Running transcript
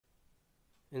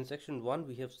In section 1,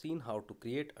 we have seen how to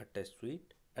create a test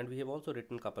suite, and we have also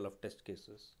written a couple of test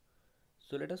cases.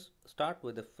 So let us start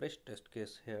with a fresh test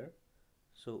case here.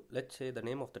 So let's say the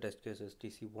name of the test case is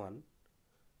TC1,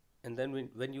 and then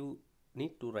when you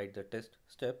need to write the test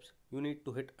steps, you need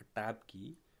to hit a tab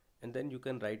key, and then you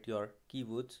can write your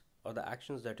keywords or the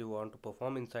actions that you want to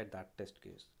perform inside that test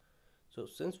case. So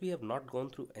since we have not gone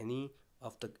through any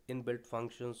of the inbuilt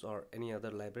functions or any other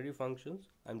library functions,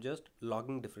 I'm just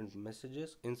logging different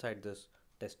messages inside this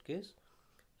test case.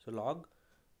 So log,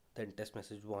 then test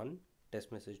message 1,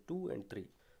 test message 2 and 3.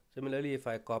 Similarly, if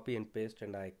I copy and paste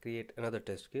and I create another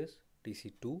test case,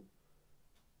 TC2,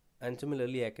 and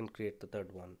similarly I can create the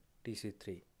third one,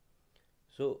 TC3.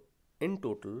 So in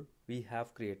total, we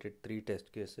have created 3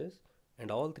 test cases, and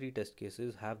all 3 test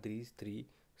cases have these 3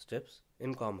 steps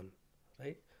in common,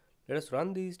 right? Let us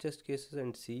run these test cases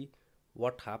and see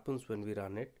what happens when we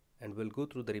run it, and we'll go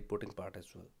through the reporting part as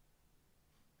well.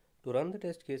 To run the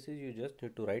test cases, you just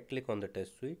need to right click on the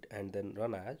test suite and then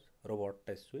run as robot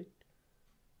test suite,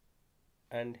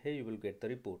 and here you will get the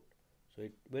report. So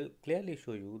it will clearly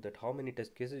show you that how many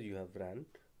test cases you have run,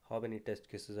 how many test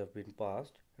cases have been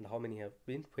passed, and how many have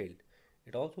been failed.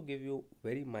 It also gives you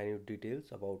very minute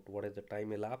details about what is the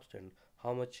time elapsed and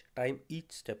how much time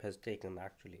each step has taken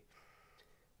actually.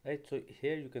 Right, so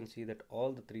here you can see that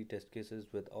all the 3 test cases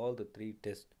with all the 3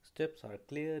 test steps are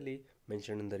clearly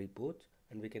mentioned in the reports,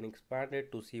 and we can expand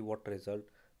it to see what result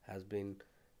has been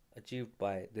achieved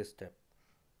by this step.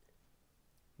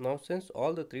 Now since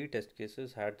all the 3 test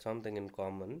cases had something in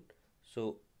common,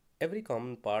 so every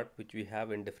common part which we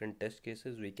have in different test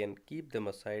cases, we can keep them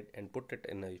aside and put it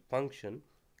in a function.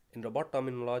 In robot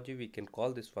terminology, we can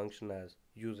call this function as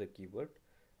user keyword,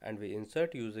 and we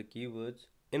insert user keywords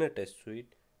in a test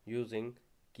suite using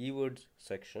keywords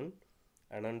section,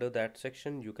 and under that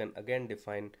section you can again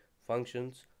define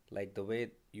functions like the way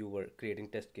you were creating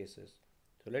test cases.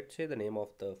 So let's say the name of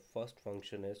the first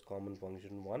function is common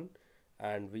function 1,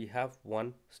 and we have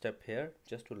one step here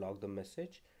just to log the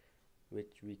message,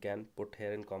 which we can put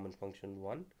here in common function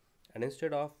 1, and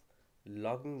instead of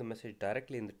logging the message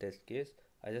directly in the test case,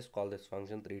 I just call this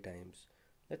function 3 times.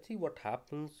 Let's see what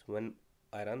happens when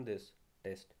I run this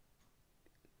test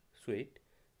suite.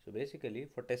 So basically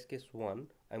for test case 1,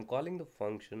 I'm calling the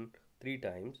function 3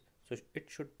 times, so it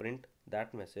should print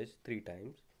that message 3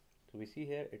 times. So we see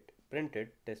here it printed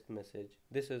test message,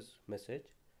 this is message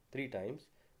 3 times,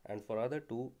 and for other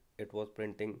two it was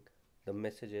printing the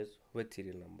messages with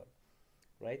serial number,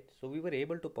 right? So we were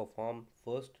able to perform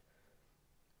first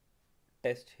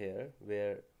test here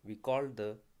where we called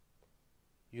the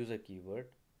user keyword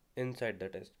inside the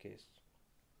test case.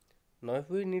 Now if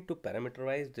we need to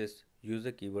parameterize this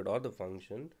user keyword or the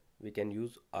function, we can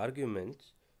use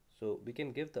arguments. So we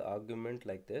can give the argument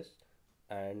like this,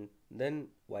 and then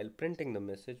while printing the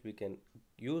message we can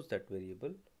use that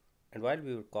variable, and while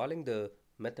we were calling the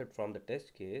method from the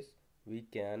test case, we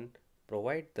can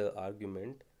provide the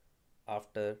argument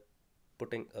after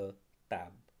putting a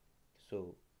tab.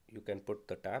 So you can put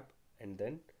the tab, and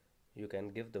then you can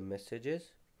give the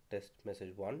messages test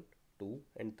message 1, 2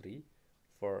 and 3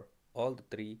 for all the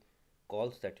 3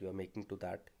 calls that you are making to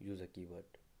that user keyword.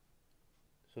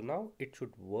 So now it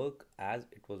should work as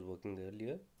it was working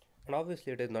earlier, and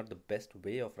obviously it is not the best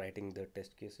way of writing the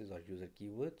test cases or user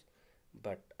keywords,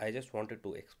 but I just wanted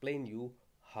to explain you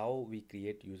how we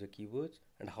create user keywords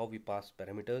and how we pass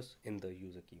parameters in the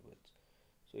user keywords.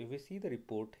 So if we see the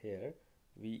report here,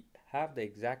 we have the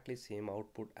exactly same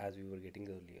output as we were getting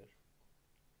earlier.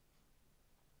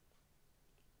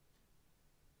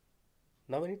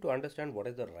 Now we need to understand what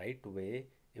is the right way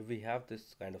if we have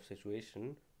this kind of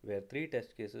situation where 3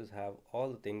 test cases have all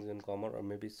the things in common or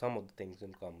maybe some of the things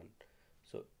in common.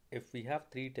 So if we have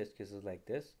 3 test cases like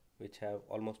this which have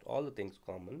almost all the things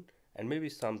common and maybe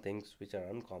some things which are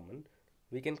uncommon,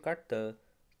 we can cut the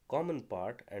common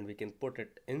part and we can put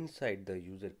it inside the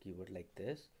user keyword like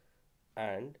this,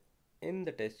 and in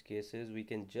the test cases we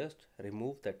can just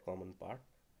remove that common part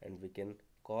and we can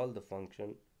call the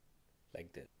function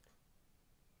like this.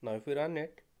 Now if we run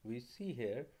it, we see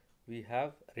here we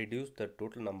have reduced the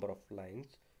total number of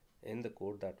lines in the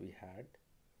code that we had,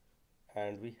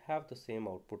 and we have the same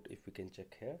output. If we can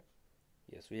check here,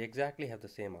 yes, we exactly have the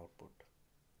same output.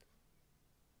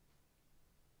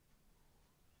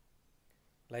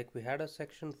 Like we had a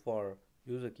section for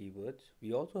user keywords,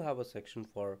 we also have a section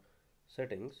for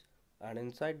settings, and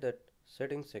inside that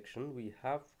settings section we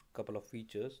have a couple of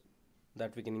features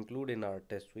that we can include in our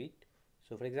test suite.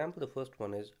 So for example, the first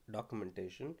one is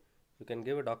documentation. You can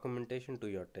give a documentation to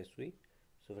your test suite.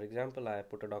 So for example, I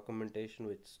put a documentation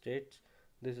which states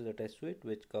this is a test suite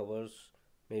which covers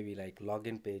maybe like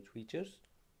login page features.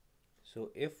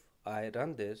 So if I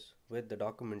run this with the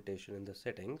documentation in the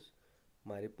settings,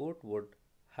 my report would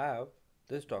have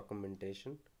this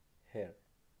documentation here.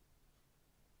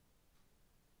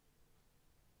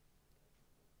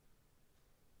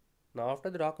 Now after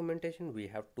the documentation, we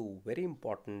have two very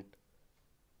important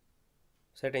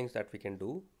settings that we can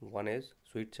do. One is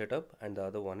suite setup and the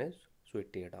other one is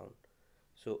suite teardown.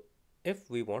 So if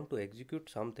we want to execute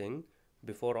something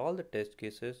before all the test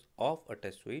cases of a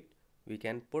test suite, we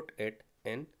can put it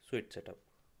in suite setup.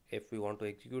 If we want to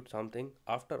execute something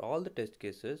after all the test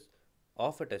cases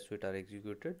of a test suite are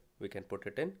executed, we can put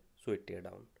it in suite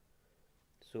teardown.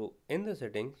 So in the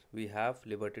settings, we have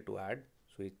liberty to add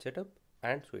suite setup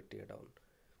and suite teardown.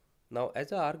 Now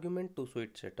as an argument to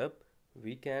suite setup,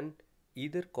 we can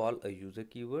either call a user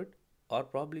keyword or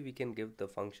probably we can give the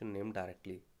function name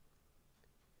directly.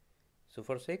 So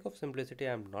for sake of simplicity,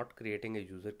 I'm not creating a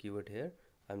user keyword here.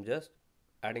 I'm just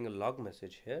adding a log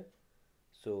message here.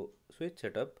 So switch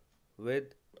setup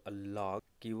with a log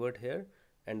keyword here,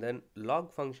 and then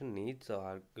log function needs an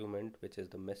argument which is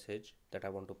the message that I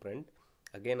want to print.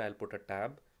 Again, I'll put a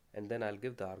tab and then I'll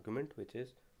give the argument which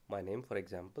is my name, for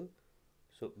example.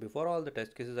 So before all the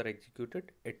test cases are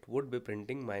executed, it would be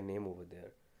printing my name over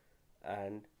there.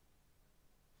 And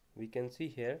we can see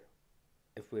here,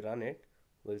 if we run it,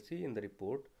 we'll see in the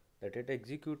report that it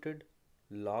executed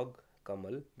log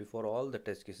kamal before all the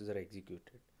test cases are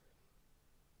executed.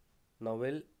 Now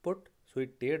we'll put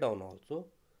suite teardown also.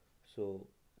 So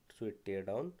suite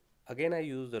teardown. Again I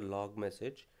use the log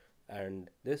message and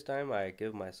this time I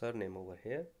give my surname over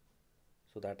here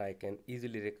so that I can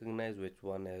easily recognize which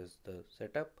one is the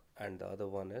setup and the other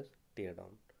one is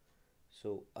teardown.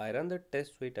 So I run the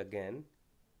test suite again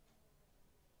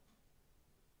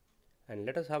and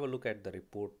let us have a look at the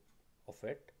report of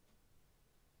it.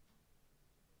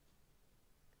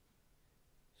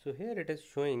 So here it is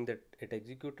showing that it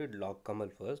executed log kamal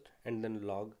first and then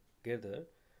log gather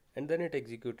and then it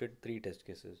executed 3 test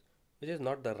cases, which is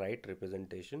not the right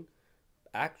representation.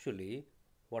 Actually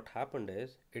what happened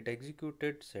is it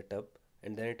executed setup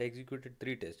and then it executed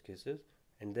 3 test cases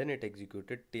and then it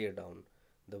executed teardown.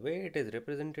 The way it is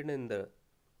represented in the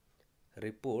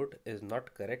report is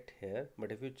not correct here,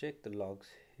 but if you check the logs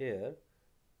here,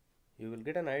 you will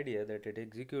get an idea that it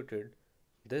executed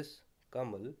this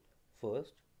kamal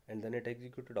first and then it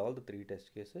executed all the 3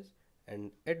 test cases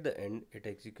and at the end it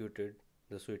executed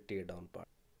the suite teardown part.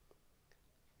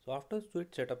 So after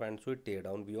suite setup and suite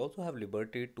teardown, we also have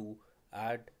liberty to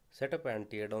add setup and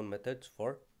teardown methods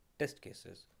for test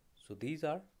cases. So these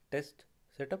are test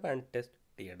setup and test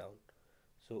teardown.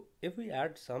 So if we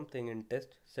add something in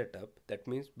test setup, that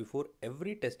means before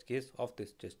every test case of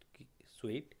this test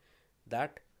suite,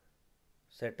 that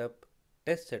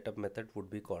test setup method would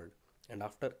be called, and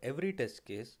after every test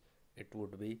case it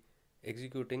would be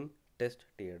executing test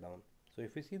teardown. So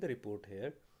if we see the report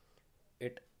here,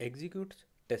 it executes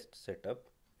test setup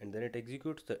and then it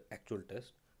executes the actual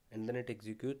test and then it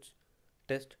executes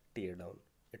test teardown.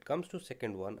 It comes to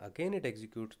second one, again it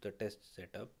executes the test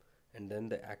setup and then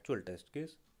the actual test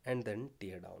case and then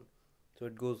teardown. So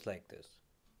it goes like this.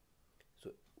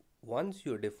 So once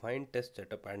you define test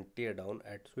setup and teardown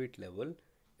at suite level,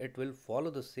 it will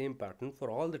follow the same pattern for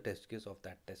all the test case of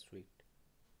that test suite.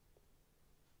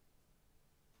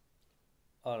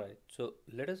 Alright, so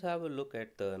let us have a look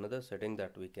at another setting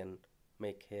that we can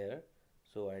make here.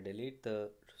 So I delete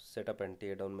the setup and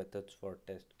teardown methods for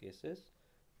test cases,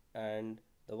 and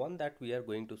the one that we are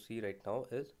going to see right now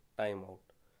is timeout.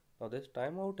 Now this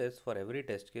timeout is for every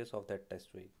test case of that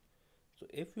test suite. So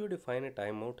if you define a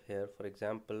timeout here, for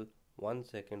example 1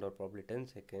 second or probably 10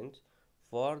 seconds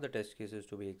for the test cases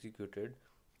to be executed,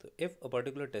 so if a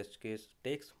particular test case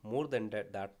takes more than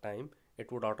that time,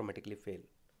 it would automatically fail.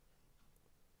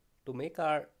 To make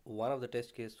our one of the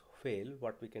test case fail,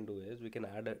 what we can do is we can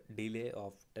add a delay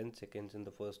of 10 seconds in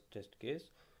the first test case,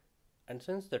 and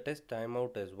since the test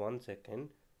timeout is 1 second,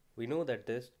 we know that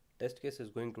this test case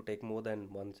is going to take more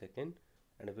than 1 second,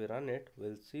 and if we run it,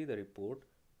 we'll see the report.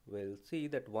 We'll see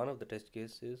that one of the test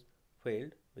cases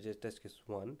failed, which is test case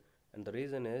 1, and the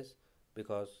reason is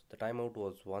because the timeout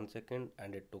was 1 second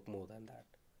and it took more than that.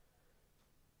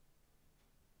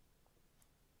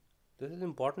 This is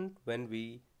important when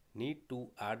we need to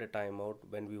add a timeout,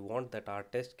 when we want that our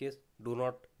test case do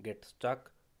not get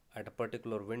stuck at a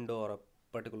particular window or a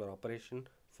particular operation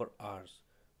for hours.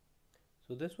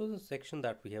 So this was a section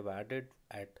that we have added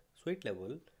at suite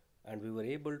level, and we were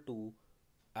able to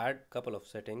add couple of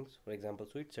settings, for example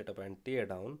suite setup and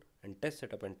teardown and test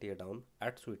setup and teardown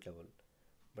at suite level.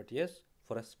 But yes,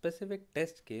 For a specific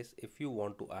test case, if you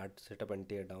want to add setup and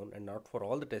tear down and not for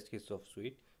all the test cases of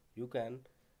suite, you can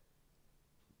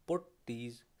put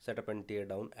these setup and tear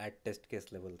down at test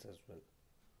case levels as well.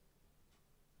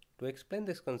 To explain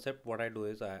this concept, what I do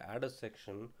is I add a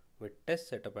section with test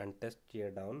setup and test tear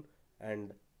down,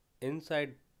 and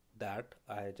inside that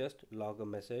I just log a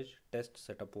message test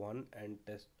setup 1 and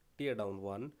test tear down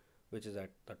 1, which is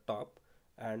at the top.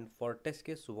 And for test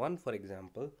case 1, for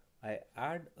example, I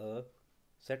add a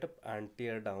setup and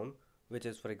tear down, which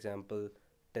is, for example,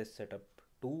 test setup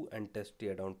 2 and test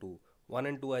tear down 2. 1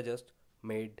 and 2 I just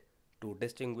made to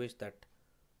distinguish that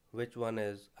which one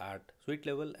is at suite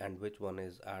level and which one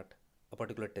is at a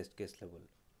particular test case level.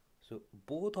 So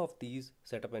both of these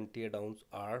setup and tear downs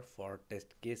are for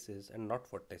test cases and not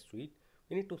for test suite.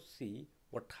 We need to see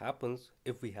what happens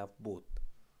if we have both.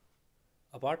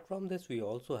 Apart from this, we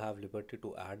also have liberty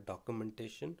to add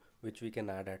documentation, which we can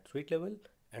add at suite level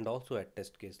and also at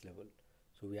test case level.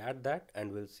 So we add that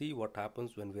and we'll see what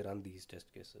happens when we run these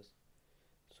test cases.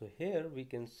 So here we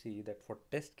can see that for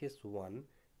test case 1,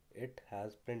 it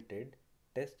has printed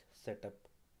test setup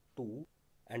 2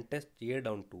 and test tear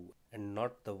down 2 and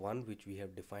not the one which we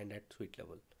have defined at suite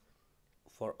level.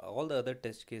 For all the other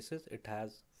test cases, it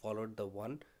has followed the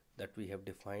one that we have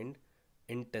defined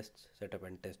in test setup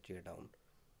and test tear down.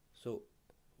 So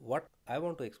what I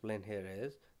want to explain here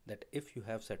is that if you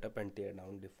have setup and tear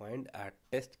down defined at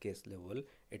test case level,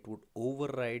 it would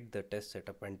override the test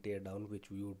setup and tear down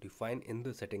which we would define in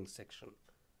the settings section.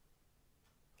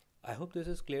 I hope this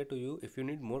is clear to you. If you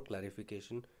need more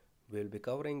clarification, we'll be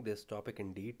covering this topic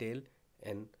in detail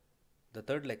in the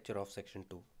third lecture of section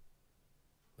 2.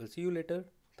 We'll see you later.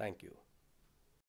 Thank you.